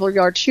look at the Naval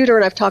Yard shooter,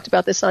 and I've talked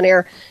about this on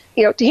air,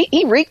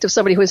 he reeked of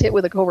somebody who was hit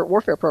with a covert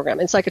warfare program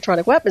and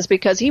psychotronic weapons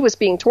because he was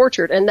being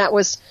tortured, and that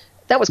was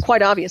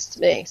quite obvious to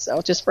me.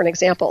 So just for an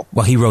example.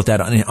 Well, he wrote that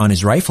on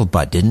his rifle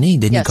butt, didn't he?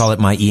 Didn't yes, he call it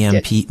my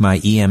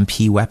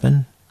EMP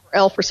weapon?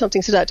 ELF or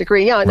something to that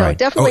degree. Yeah, no, right. It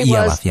definitely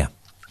ELF, was. Yeah.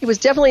 He was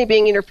definitely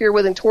being interfered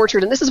with and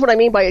tortured, and this is what I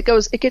mean by it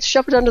gets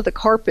shoved under the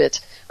carpet.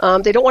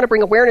 They don't want to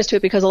bring awareness to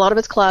it because a lot of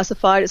it's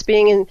classified. It's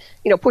being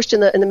pushed in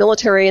the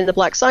military and the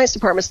black science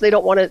department, so they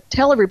don't want to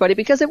tell everybody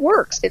because it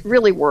works. It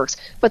really works.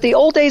 But the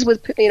old days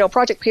with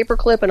Project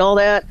Paperclip and all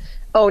that,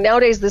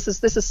 nowadays this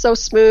is so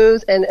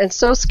smooth and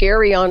so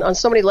scary on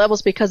so many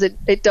levels because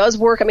it does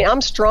work. I mean,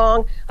 I'm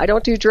strong. I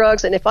don't do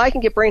drugs, and if I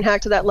can get brain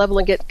hacked to that level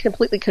and get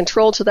completely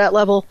controlled to that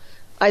level,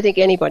 I think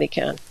anybody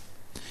can.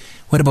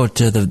 What about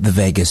the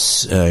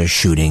Vegas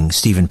shooting,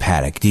 Stephen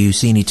Paddock? Do you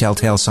see any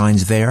telltale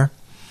signs there?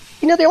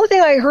 The only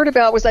thing I heard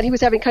about was that he was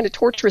having kind of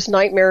torturous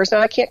nightmares. Now,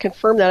 I can't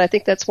confirm that. I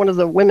think that's one of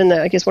the women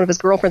that I guess one of his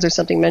girlfriends or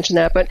something mentioned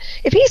that. But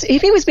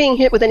if he was being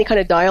hit with any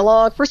kind of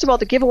dialogue, first of all,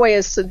 the giveaway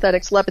is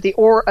synthetic telepathy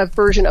or a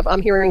version of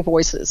I'm hearing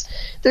voices.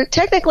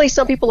 Technically,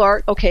 some people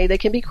are, okay, they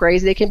can be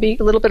crazy, they can be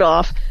a little bit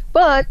off,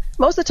 but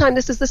most of the time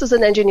this is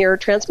an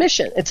engineered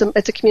transmission. It's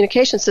a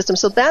communication system.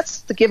 So that's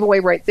the giveaway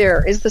right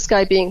there. Is this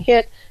guy being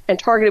hit and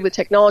targeted with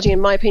technology? In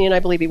my opinion,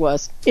 I believe he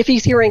was. If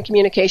he's hearing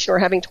communication or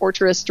having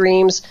torturous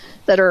dreams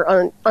that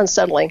are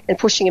unsettling and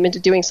pushing him into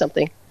doing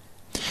something.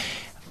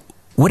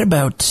 What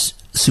about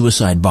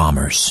suicide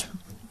bombers?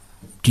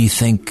 Do you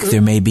think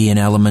there may be an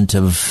element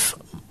of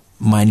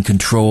mind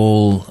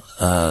control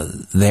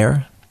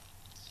there?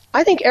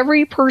 I think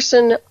every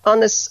person on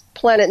this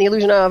planet, in the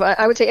illusion of,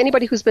 I would say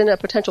anybody who's been a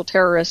potential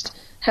terrorist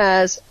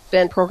has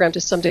been programmed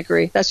to some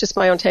degree. That's just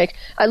my own take.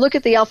 I look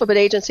at the alphabet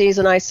agencies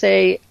and I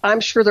say, I'm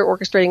sure they're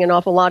orchestrating an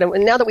awful lot.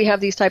 And now that we have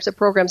these types of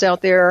programs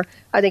out there,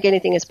 I think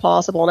anything is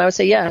possible. And I would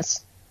say,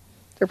 yes,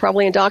 they're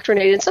probably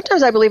indoctrinated. And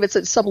sometimes I believe it's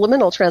a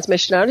subliminal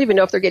transmission. I don't even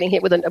know if they're getting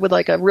hit with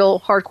like a real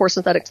hardcore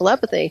synthetic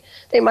telepathy.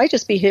 They might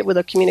just be hit with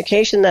a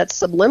communication that's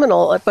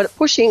subliminal, but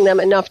pushing them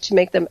enough to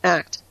make them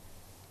act.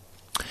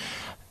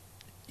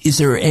 Is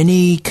there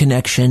any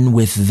connection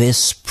with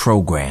this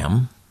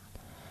program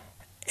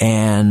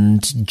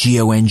and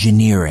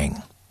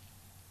geoengineering?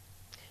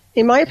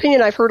 In my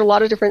opinion, I've heard a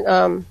lot of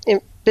different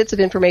bits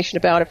of information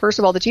about it. First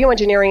of all, the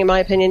geoengineering, in my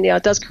opinion,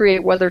 it does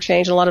create weather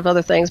change and a lot of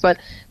other things. But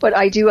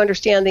I do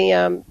understand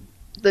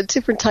the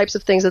different types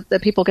of things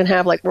that people can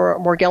have, like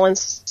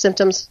Morgellons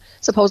symptoms,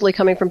 supposedly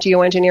coming from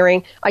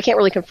geoengineering. I can't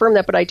really confirm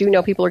that, but I do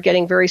know people are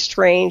getting very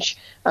strange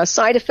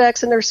side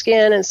effects in their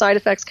skin and side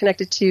effects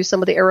connected to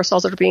some of the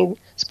aerosols that are being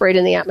sprayed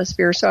in the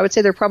atmosphere. So I would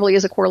say there probably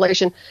is a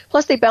correlation.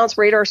 Plus, they bounce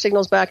radar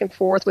signals back and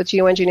forth with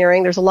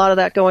geoengineering. There's a lot of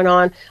that going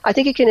on. I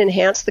think it can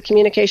enhance the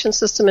communication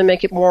system and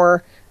make it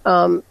more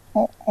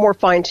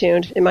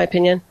fine-tuned, in my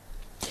opinion.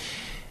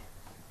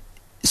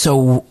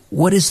 So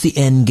what is the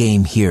end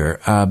game here?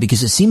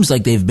 Because it seems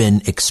like they've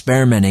been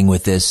experimenting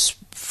with this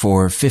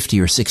for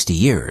 50 or 60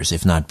 years,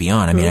 if not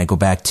beyond. I mean, I go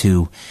back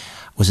to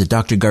was it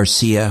Dr.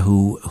 Garcia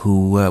who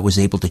was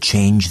able to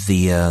change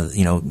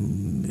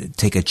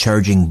take a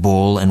charging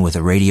bull and with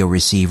a radio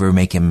receiver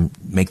make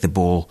the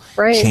bull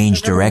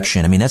change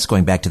direction. I mean, that's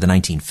going back to the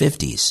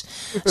 1950s.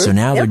 Mm-hmm. So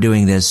now they're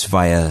doing this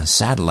via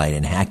satellite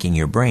and hacking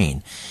your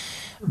brain.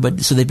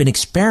 But so they've been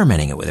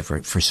experimenting with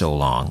it for so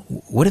long.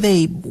 When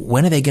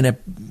are they going to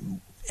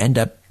end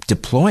up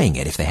deploying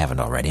it if they haven't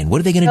already? And what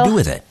are they going to do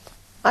with it?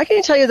 I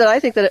can tell you that I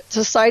think that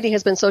society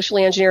has been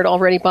socially engineered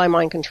already by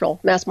mind control,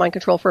 mass mind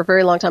control, for a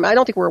very long time. I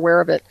don't think we're aware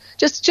of it,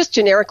 just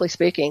generically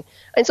speaking.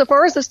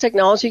 Insofar as this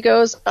technology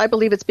goes, I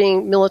believe it's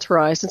being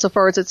militarized,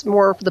 insofar as it's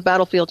more for the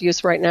battlefield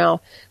use right now.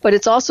 But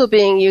it's also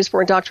being used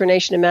for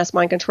indoctrination and mass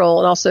mind control,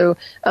 and also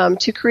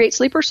to create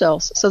sleeper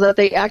cells so that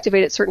they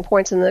activate at certain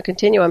points in the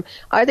continuum.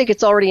 I think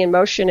it's already in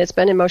motion. It's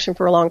been in motion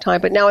for a long time,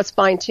 but now it's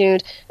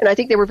fine-tuned. And I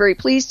think they were very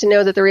pleased to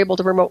know that they're able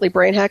to remotely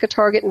brain hack a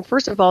target. And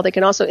first of all, they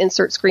can also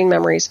insert screen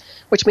memories,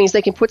 which means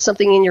they can put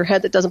something in your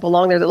head that doesn't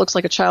belong there that looks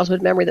like a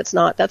childhood memory that's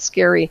not. That's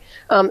scary.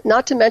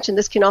 Not to mention,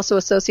 this can also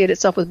associate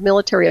itself with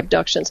military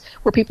abductions,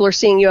 where people are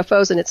seeing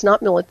UFOs, and it's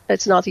not the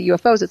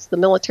UFOs, it's the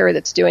military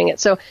that's doing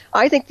it. So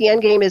I think the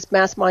end game is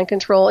mass mind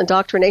control,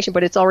 indoctrination,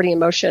 but it's already in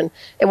motion.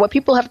 And what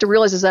people have to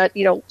realize is that,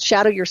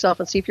 shadow yourself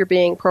and see if you're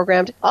being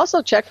programmed.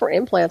 Also check for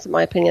implants, in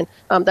my opinion.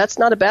 That's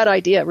not a bad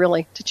idea,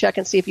 really, to check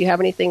and see if you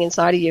have anything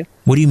inside of you.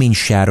 What do you mean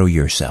shadow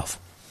yourself?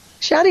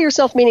 Shadow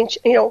yourself meaning,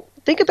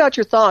 think about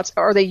your thoughts.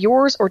 Are they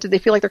yours, or do they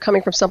feel like they're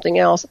coming from something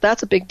else?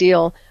 That's a big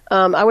deal.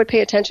 I would pay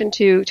attention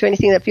to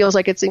anything that feels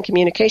like it's in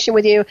communication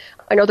with you.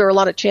 I know there are a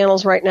lot of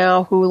channels right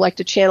now who like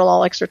to channel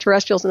all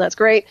extraterrestrials, and that's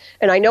great.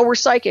 And I know we're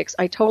psychics.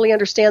 I totally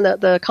understand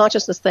the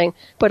consciousness thing.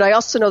 But I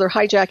also know they're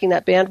hijacking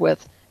that bandwidth.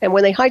 And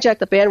when they hijack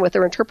the bandwidth,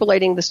 they're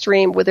interpolating the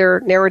stream with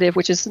their narrative,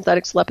 which is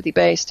synthetic telepathy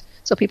based.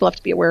 So people have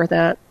to be aware of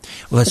that.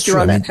 Well, that's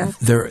true.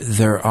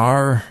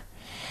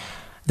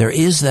 There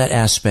is that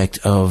aspect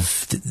of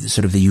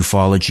sort of the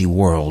ufology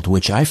world,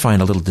 which I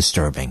find a little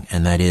disturbing,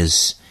 and that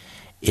is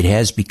it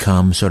has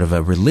become sort of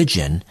a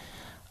religion,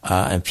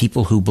 and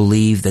people who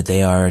believe that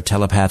they are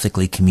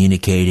telepathically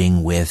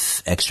communicating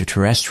with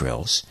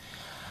extraterrestrials.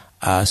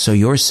 So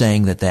you're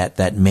saying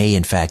that may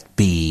in fact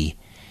be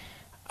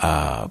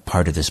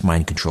part of this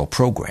mind control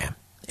program.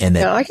 And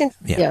that,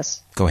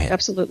 yes. Go ahead.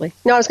 Absolutely.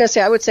 No, I was going to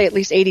say, I would say at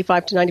least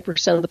 85 to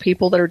 90% of the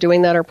people that are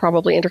doing that are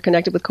probably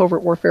interconnected with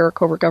covert warfare or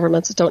covert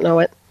governments that don't know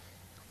it.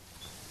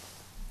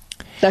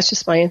 That's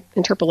just my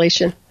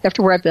interpolation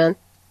after where I've been.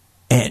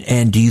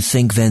 And do you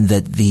think then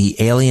that the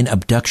alien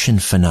abduction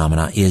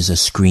phenomena is a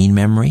screen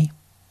memory?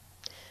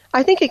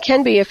 I think it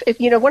can be. If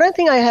one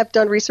thing I have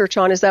done research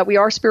on is that we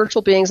are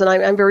spiritual beings, and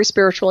I'm very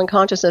spiritual in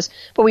consciousness,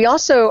 but we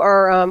also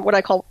are what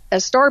I call,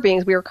 as star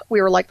beings, we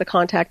are like the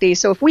contactees.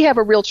 So if we have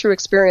a real true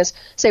experience,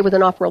 say with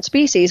an off-world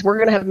species, we're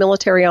going to have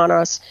military on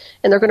us,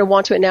 and they're going to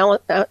want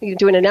to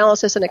do an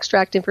analysis and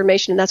extract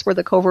information, and that's where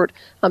the covert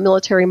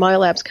military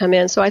MILABs come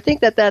in. So I think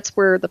that's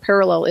where the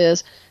parallel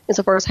is,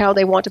 insofar as how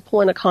they want to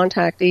pull in a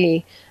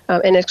contactee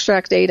and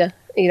extract data,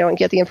 and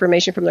get the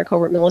information from their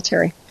covert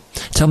military.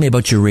 Tell me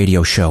about your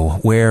radio show.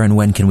 Where and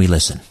when can we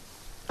listen?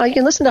 You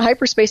can listen to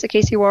Hyperspace at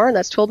KCOR, and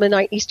that's 12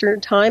 midnight Eastern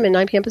Time and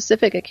 9 p.m.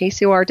 Pacific at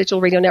KCOR Digital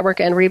Radio Network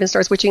and Raven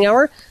Star's Witching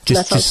Hour.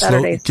 That's on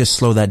Saturdays. Just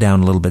slow that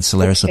down a little bit,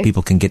 Solaris, so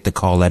people can get the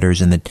call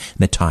letters and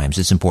the times.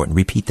 It's important.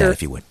 Repeat that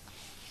if you would.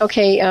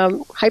 Okay,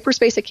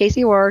 Hyperspace at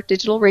KCOR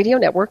Digital Radio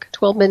Network,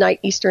 12 midnight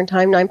Eastern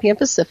Time, 9 p.m.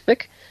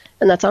 Pacific,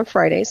 and that's on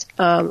Fridays.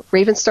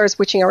 Raven Star's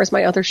Witching Hour is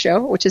my other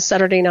show, which is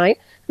Saturday night.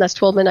 That's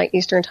 12 midnight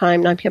Eastern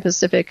Time, 9 p.m.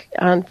 Pacific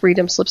on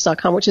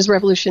freedomslips.com, which is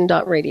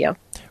revolution.radio.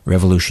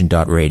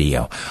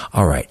 Revolution.radio.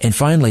 All right. And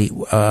finally,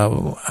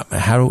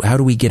 how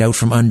do we get out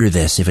from under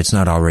this if it's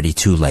not already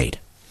too late?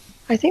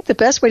 I think the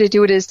best way to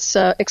do it is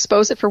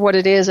expose it for what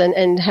it is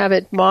and have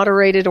it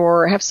moderated,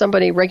 or have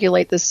somebody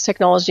regulate this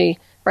technology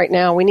right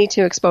now. We need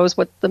to expose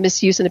what the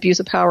misuse and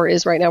abuse of power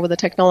is right now with the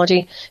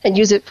technology, and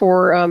use it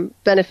for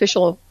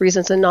beneficial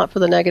reasons and not for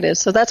the negative.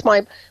 So that's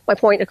my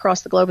point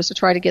across the globe, is to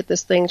try to get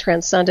this thing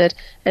transcended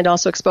and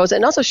also expose it,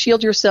 and also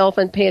shield yourself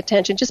and pay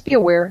attention. Just be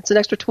aware. It's an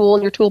extra tool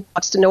in your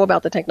toolbox to know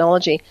about the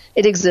technology.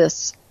 It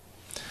exists.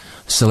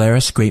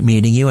 Solaris, great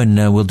meeting you, and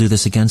we'll do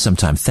this again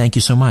sometime. Thank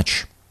you so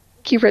much.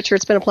 Thank you, Richard.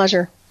 It's been a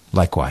pleasure.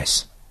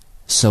 Likewise.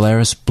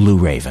 Solaris Blue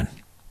Raven.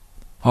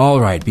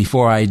 All right,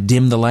 before I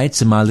dim the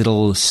lights in my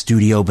little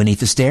studio beneath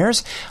the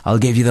stairs, I'll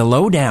give you the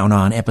lowdown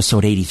on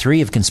episode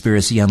 83 of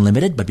Conspiracy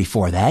Unlimited. But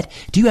before that,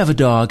 do you have a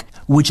dog?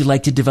 Would you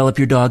like to develop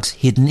your dog's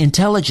hidden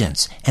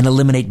intelligence and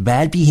eliminate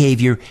bad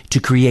behavior to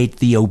create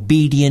the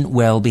obedient,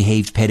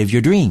 well-behaved pet of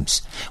your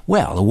dreams?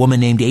 Well, a woman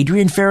named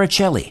Adrienne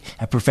Faricelli,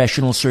 a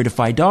professional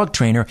certified dog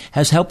trainer,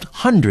 has helped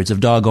hundreds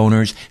of dog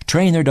owners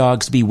train their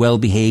dogs to be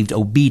well-behaved,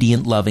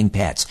 obedient, loving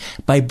pets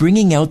by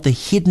bringing out the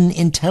hidden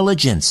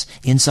intelligence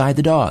inside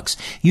the dogs.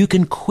 You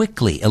can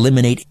quickly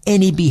eliminate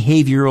any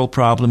behavioral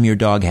problem your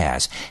dog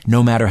has,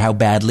 no matter how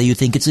badly you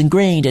think it's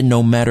ingrained and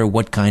no matter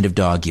what kind of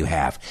dog you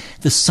have.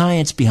 The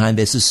science behind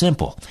this is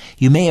simple.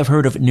 You may have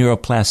heard of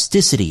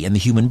neuroplasticity in the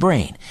human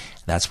brain.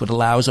 That's what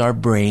allows our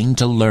brain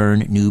to learn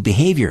new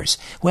behaviors.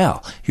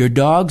 Well, your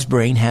dog's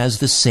brain has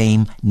the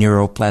same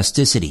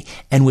neuroplasticity,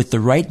 and with the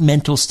right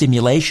mental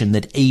stimulation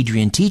that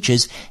Adrian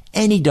teaches,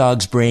 any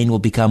dog's brain will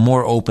become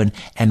more open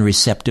and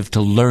receptive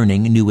to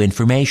learning new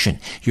information.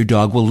 Your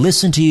dog will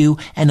listen to you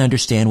and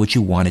understand what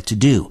you want it to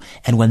do.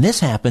 And when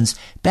this happens,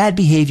 bad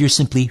behaviors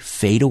simply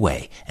fade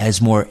away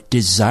as more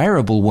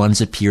desirable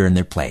ones appear in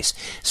their place.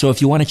 So if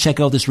you want to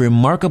check out this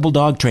remarkable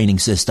dog training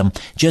system,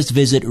 just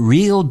visit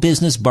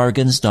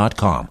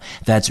realbusinessbargains.com.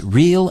 That's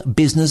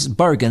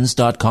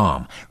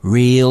realbusinessbargains.com.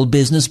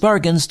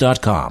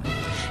 realbusinessbargains.com.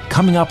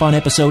 Coming up on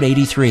episode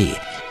 83,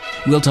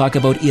 we'll talk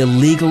about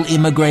illegal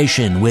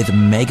immigration with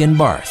Megan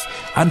Barth.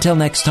 Until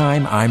next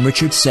time, I'm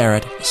Richard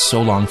Syrett.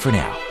 So long for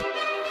now.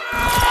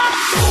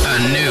 A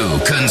new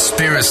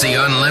Conspiracy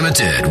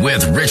Unlimited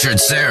with Richard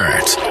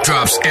Syrett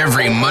drops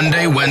every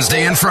Monday,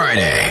 Wednesday, and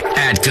Friday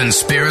at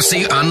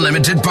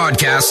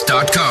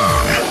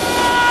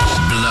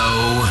conspiracyunlimitedpodcast.com.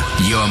 Blow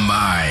your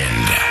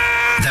mind.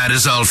 That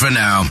is all for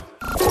now.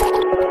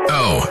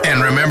 Oh,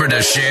 and remember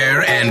to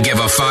share and give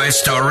a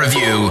 5-star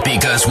review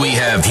because we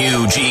have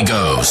huge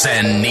egos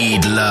and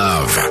need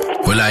love.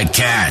 We're like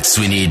cats.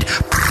 We need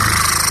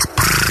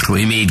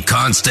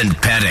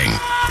constant petting.